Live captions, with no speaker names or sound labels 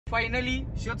Finally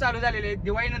show चालू झालेले आहेत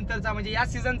दिवाळी नंतरचा, म्हणजे या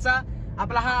सीझनचा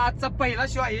आपला हा आजचा पहिला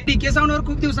शो आहे। डीके साऊंडवर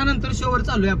खूप दिवसानंतर शो वर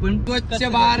चालू आहे आपण। स्वच्छ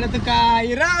भारत का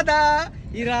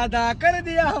इरादा कर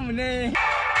दिया हमने।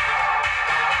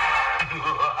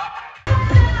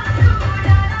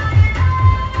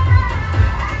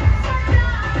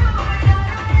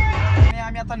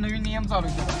 आम्ही आता नवीन नियम चालू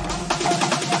केला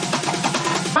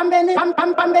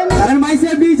कारण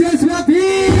माहिती डीजे स्वापी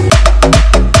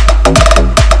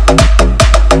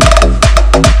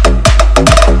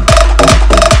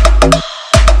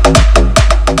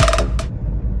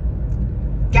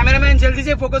जल्दी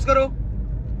से फोकस करो।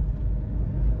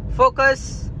 Focus,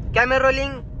 camera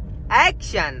rolling,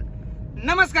 action.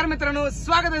 नमस्कार मित्रांनो,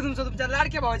 स्वागत आहे तुमचं तुमच्या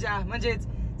लाडक्या भावाच्या म्हणजेच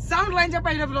साऊंड लाईनच्या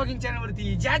पहिल्या ब्लॉगिंग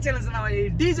चॅनलवरती, ज्या चॅनलचं नाव आहे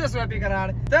डीजे स्वापी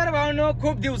कराड। तर भावांनो,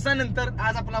 खूप दिवसानंतर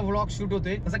आज आपला व्लॉग शूट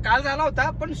होतोय। तसं काल झाला होता,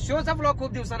 पण शोचा व्लॉग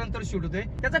खूप दिवसानंतर शूट होतोय।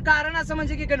 त्याचं कारण असं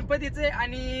म्हणजे की गणपतीचे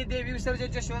आणि देवी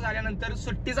विसर्जनचे शो झाल्यानंतर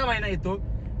सुट्टीचा महिना येतो,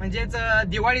 म्हणजेच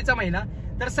दिवाळीचा महिना।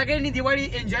 तर सगळ्यांनी दिवाळी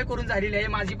एन्जॉय करून झालेली आहे,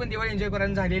 माझी पण दिवाळी एन्जॉय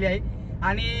करून झालेली आहे।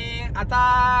 आणि आता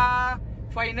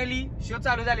फायनली शो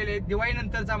चालू झालेले आहेत दिवाळी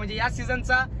नंतरचा, म्हणजे या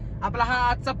सीझनचा आपला हा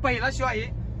आजचा पहिला शो आहे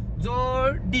जो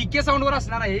डीके साऊंड वर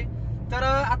असणार आहे। तर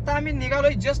आता आम्ही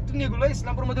निघालोय, जस्ट निघलोय,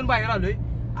 इस्लामपूर मधून बाहेर आलोय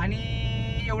आणि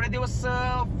एवढे दिवस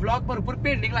व्लॉग भरपूर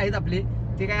पेंडिंगला आहेत आपले,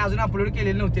 ते काही अजून अपलोड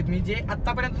केलेले नव्हते मी, जे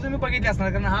आतापर्यंत तुम्ही बघितले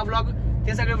असणार, कारण हा व्लॉग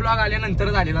ते सगळे व्लॉग आल्यानंतर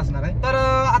झालेला असणार आहे। तर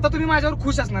आता तुम्ही माझ्यावर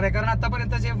खुश असणार आहे, कारण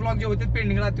आतापर्यंत जे व्लॉग जे होते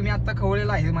पेंडिंगला तुम्ही आता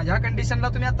खवळलेला आहे। माझ्या कंडिशनला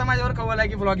तुम्ही आता माझ्यावर खवळला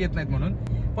की व्लॉग येत नाहीत म्हणून,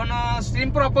 पण स्ट्रीम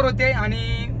प्रॉपर होते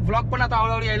आणि व्लॉग पण आता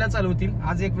हळूहळू यायला चालू होतील।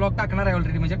 आज एक व्लॉग टाकणार आहे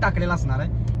ऑलरेडी, म्हणजे टाकलेला असणार आहे।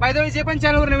 बाय द वे, जे पण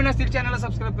चॅनलवर नवीन असतील चॅनलला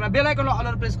सबस्क्राईब करा, बेल आयकॉनला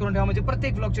ऑलवर प्रेस करून ठेवा, म्हणजे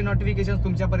प्रत्येक व्लॉगचे नोटिफिकेशन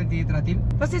तुमच्यापर्यंत येत राहतील।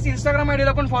 तसेच इंस्टाग्राम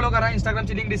आयडीला पण फॉलो करा,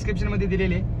 इंस्टाग्रामची लिंक डिस्क्रिप्शन मध्ये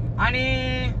दिलेली आहे।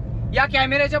 आणि या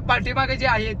कॅमेऱ्याच्या पाठीमागे जे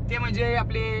आहेत ते म्हणजे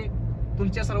आपले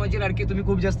तुमच्या सर्वांची लाडकी, तुम्ही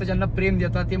खूप जास्त ज्यांना प्रेम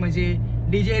देता, ते म्हणजे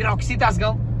डीजे रॉक्सी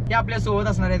तासगाव हे आपल्या सोबत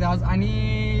असणार आहेत आज।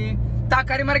 आणि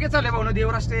ताकारी मार्गे चाललोय भाऊ,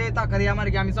 देवराष्ट्रे ताकारी या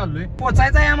मार्गे आम्ही चाललोय।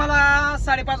 पोहोचायचं आहे आम्हाला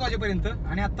 5:30 वाजेपर्यंत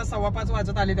आणि आता 5:15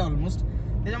 वाजत आले ते ऑलमोस्ट,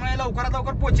 त्याच्यामुळे लवकरात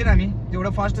लवकर पोहोचेन आम्ही,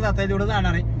 जेवढं फास्ट जाता येईल तेवढं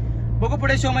जाणार आहे। बघू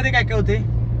पुढे शो मध्ये काय काय होते,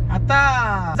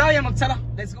 आता जाऊया मग, चला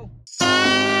लेट्स गो।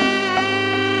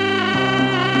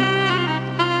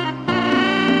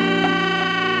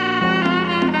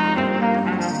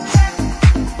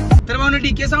 तर भाऊ,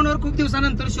 डीके साऊंडवर खूप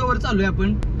दिवसानंतर शो वर चाललोय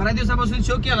आपण। बऱ्याच दिवसापासून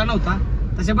शो केला नव्हता,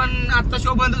 तसे पण आता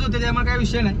शो बंदच होते, त्यामुळे काही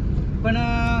विषय नाही, पण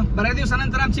बऱ्याच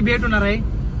दिवसानंतर आमची भेट होणार आहे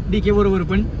डीके बरोबर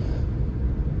पण,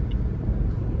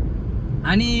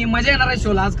 आणि मजा येणार आहे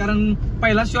शोला आज, कारण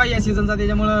पहिला शो आहे या सीझनचा,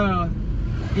 त्याच्यामुळं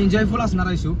एन्जॉयफुल असणार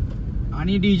आहे शो।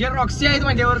 आणि डीजे रॉक्सी आहेत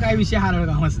माझ्यावर, काय विषय हारळ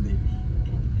काम असते,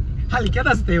 हलक्यात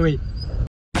असते वय।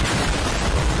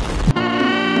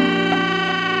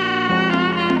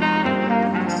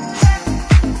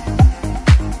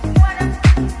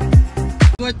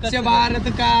 स्वच्छ भारत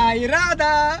का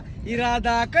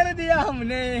इरादा कर दिया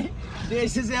हमने,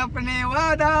 देश से अपने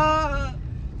वादा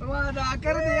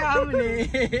कर दिया हमने।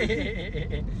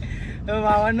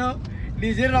 भावांनो,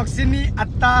 डीजे रॉक्सीनी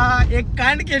आता एक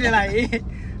कांड केलेला आहे,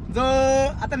 जो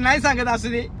आता नाही सांगत असू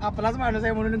दे, आपलाच माणूस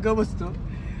आहे म्हणून ग बसतो,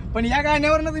 पण या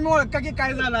गाण्यावरनं तुम्ही ओळखा की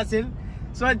काय झालं असेल।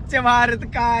 स्वच्छ भारत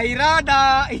का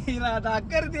इरादा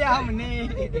कर दिया हमने,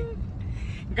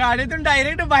 गाडीतून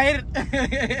डायरेक्ट बाहेर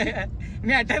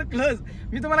मॅटर क्लोज।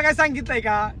 मी तुम्हाला काय सांगितलंय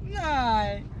का?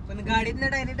 नाही, पण गाडीतनं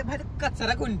डायरेक्ट बाहेर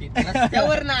कचरा कुंडी,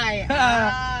 रस्त्यावर नाही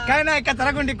काय नाही,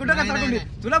 कचरा कुंडी कुठं, कचरा कुंडी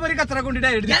तुला बरी कचरा कुंडी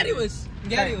डायरेक्ट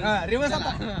रिवर्स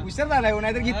आता उशीर झालाय,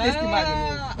 नाहीतर घेतलीस ती मागे,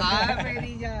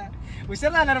 उशीर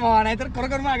झाला भावा, नाहीतर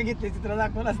खरोखर मागे घेतली, चित्र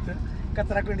दाखवलं असतं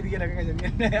कचरा कुंडीत गेलं का।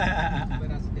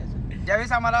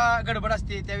 ज्यावेळेस आम्हाला गडबड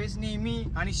असते त्यावेळेस नेहमी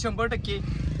आणि 100%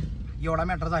 एवढा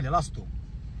मॅटर झालेला असतो।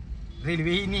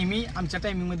 रेल्वे ही नेहमी आमच्या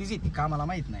टायमिंग मध्येच येते का मला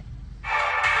माहित नाही।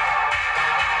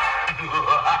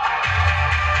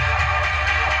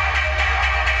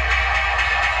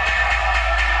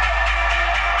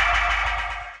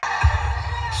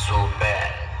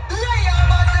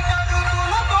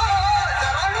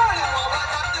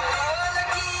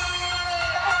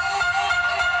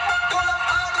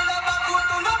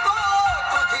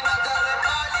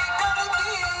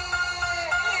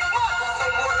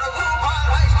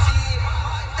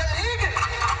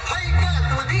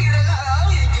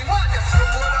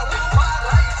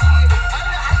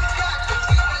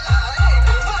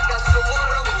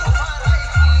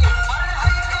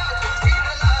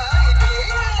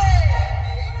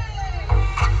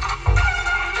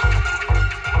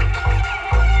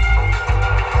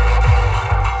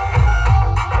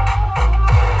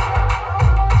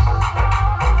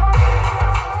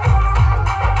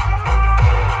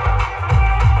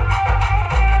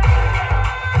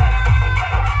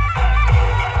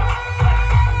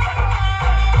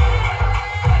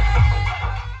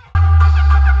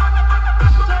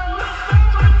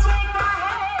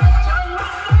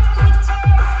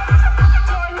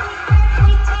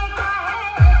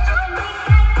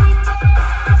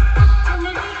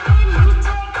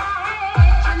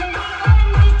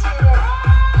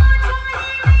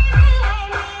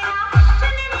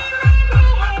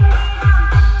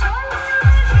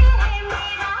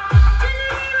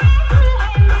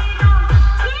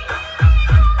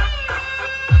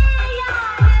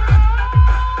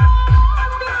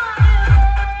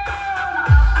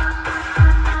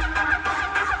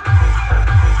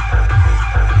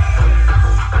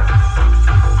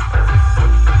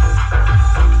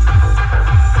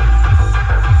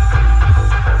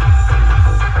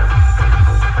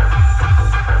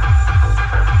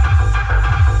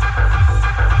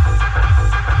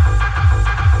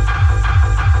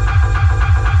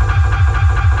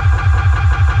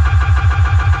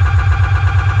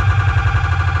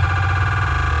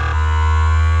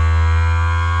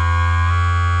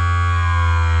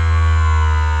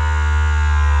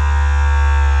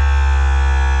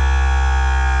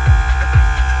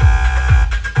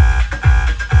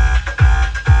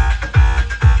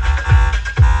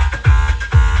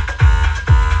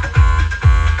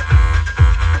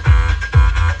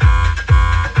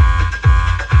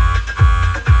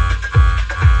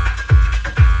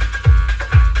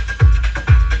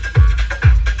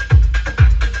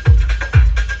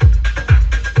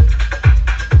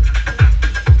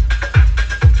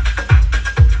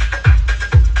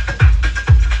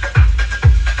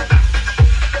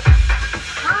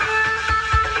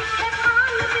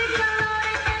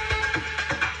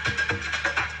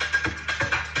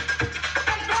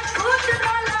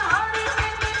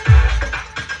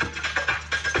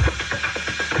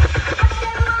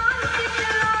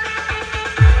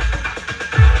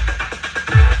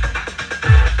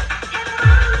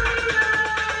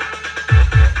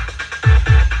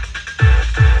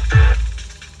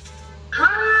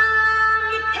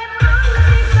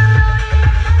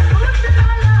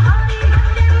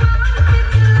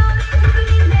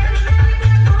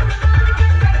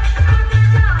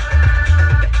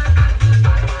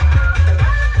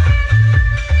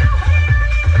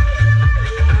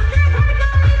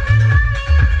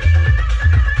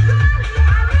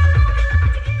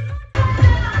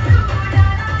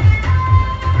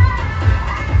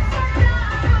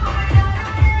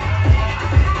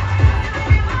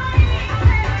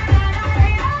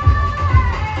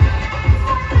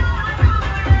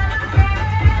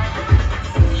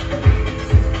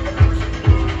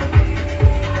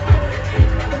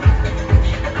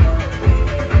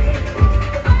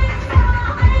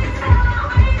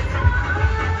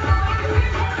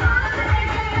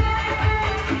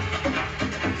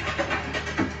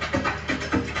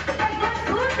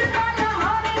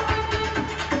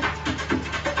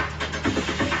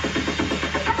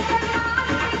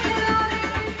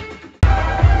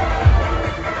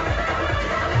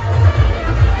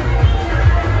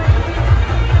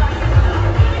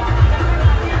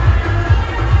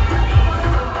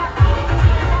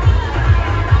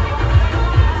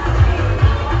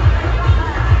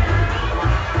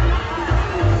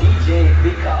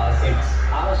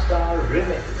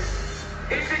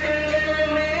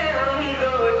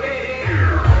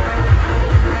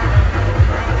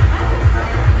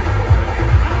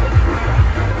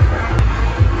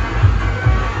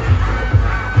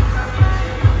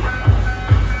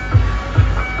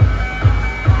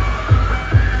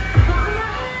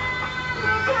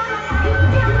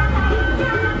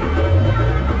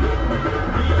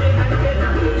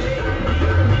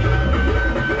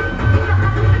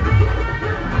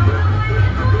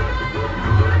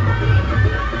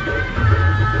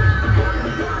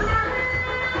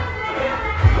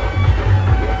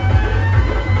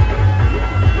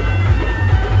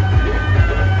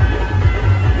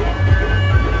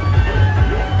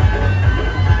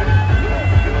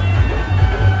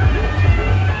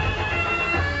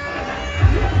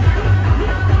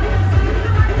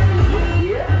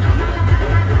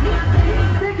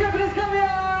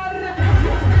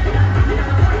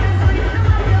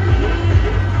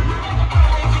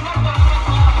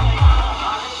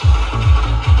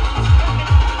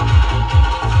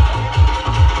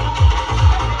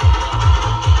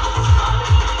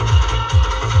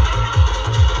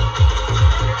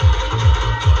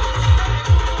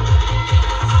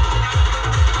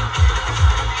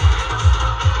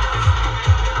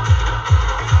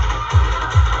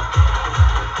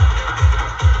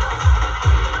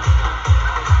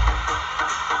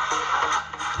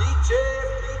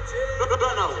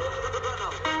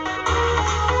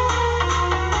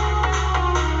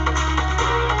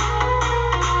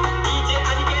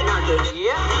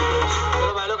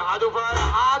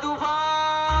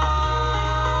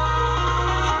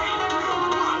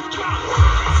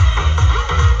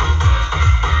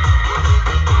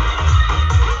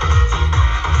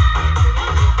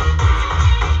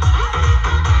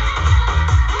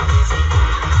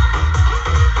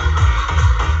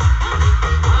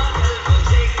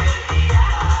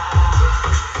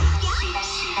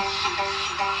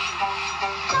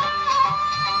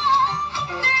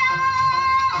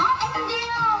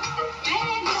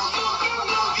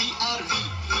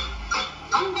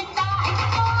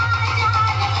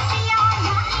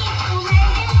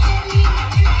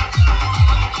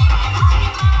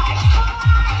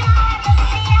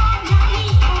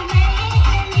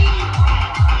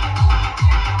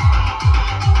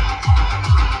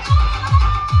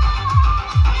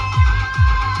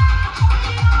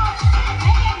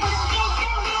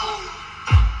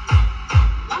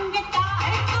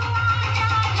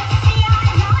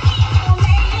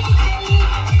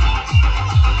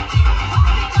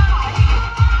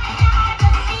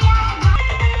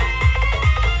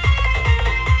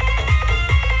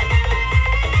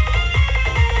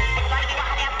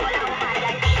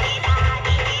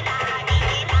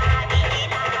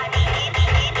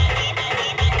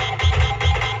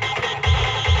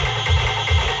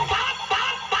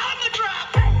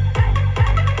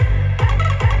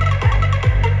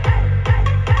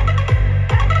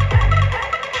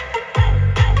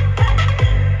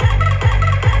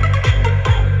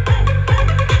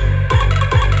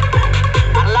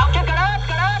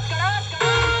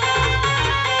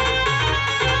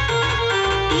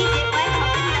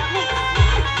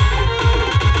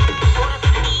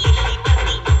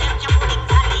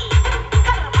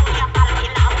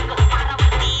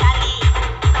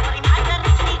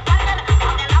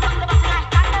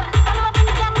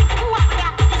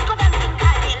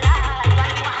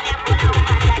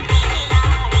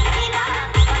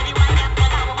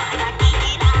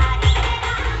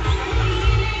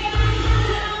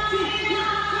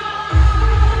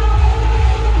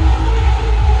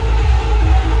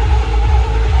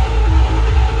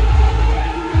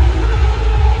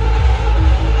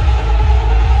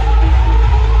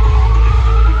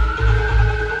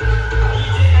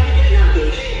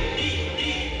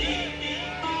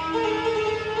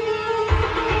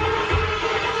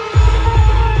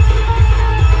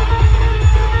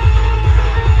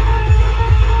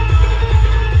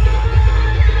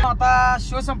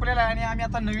 शो संपलेला आहे आणि आम्ही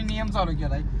आता नवीन नियम चालू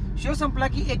केलाय. शो संपला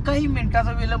की एकही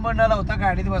मिनिटाचा विलंब न लावता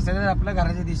गाडीत बसायचं, आपल्या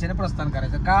घराच्या दिशेने प्रस्थान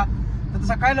करायचं. का तर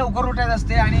सकाळी लवकर उठायचं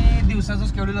असते आणि दिवसाचं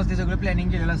शेड्यूल असते, सगळं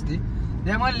प्लॅनिंग केलेलं असते.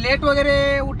 त्यामुळे लेट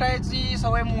वगैरे उठायची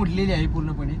सवय मोडलेली आहे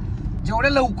पूर्णपणे.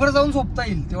 जेवढ्या लवकर जाऊन झोपता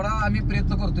येईल तेवढा आम्ही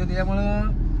प्रयत्न करतोय.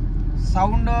 त्यामुळं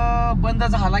साऊंड बंद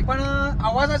झाला, पण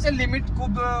आवाजाचे लिमिट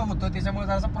खूप होतं, त्याच्यामुळे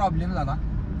जरासा प्रॉब्लेम झाला.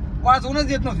 वाजवूनच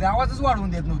देत नव्हते, आवाजच वाढवून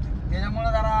देत नव्हते. त्याच्यामुळे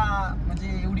जरा म्हणजे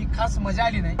एवढी खास मजा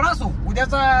आली नाही. पण असो,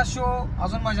 उद्याचा शो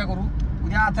अजून मजा करू.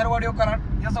 उद्या अथर्वडिओ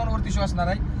कराड या साऊंडवरती शो असणार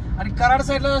आहे आणि कराड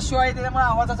साईडला शो आहे, त्याच्यामुळे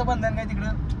आवाजाचं बंधन काही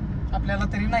तिकडं आपल्याला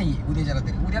तरी नाही, उद्याच्याला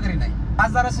तरी, उद्या तरी नाही.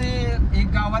 आज जरासे एक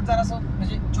गावात जरासं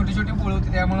म्हणजे छोटी छोटी पोळं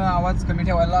होती त्यामुळे आवाज कमी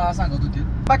ठेवायला सांगत होते.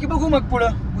 बाकी बघू मग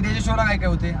पुढं उद्याच्या शोला काय काय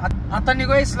होते. आता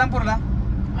निघूया इस्लामपूरला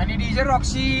आणि डीजे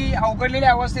रॉक्सी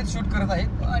अवघडलेल्या अवस्थेत शूट करत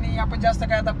आहेत आणि आपण जास्त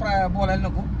काय आता बोलायला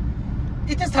नको,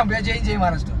 इथेच थांबूया. जय जय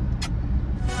महाराष्ट्र.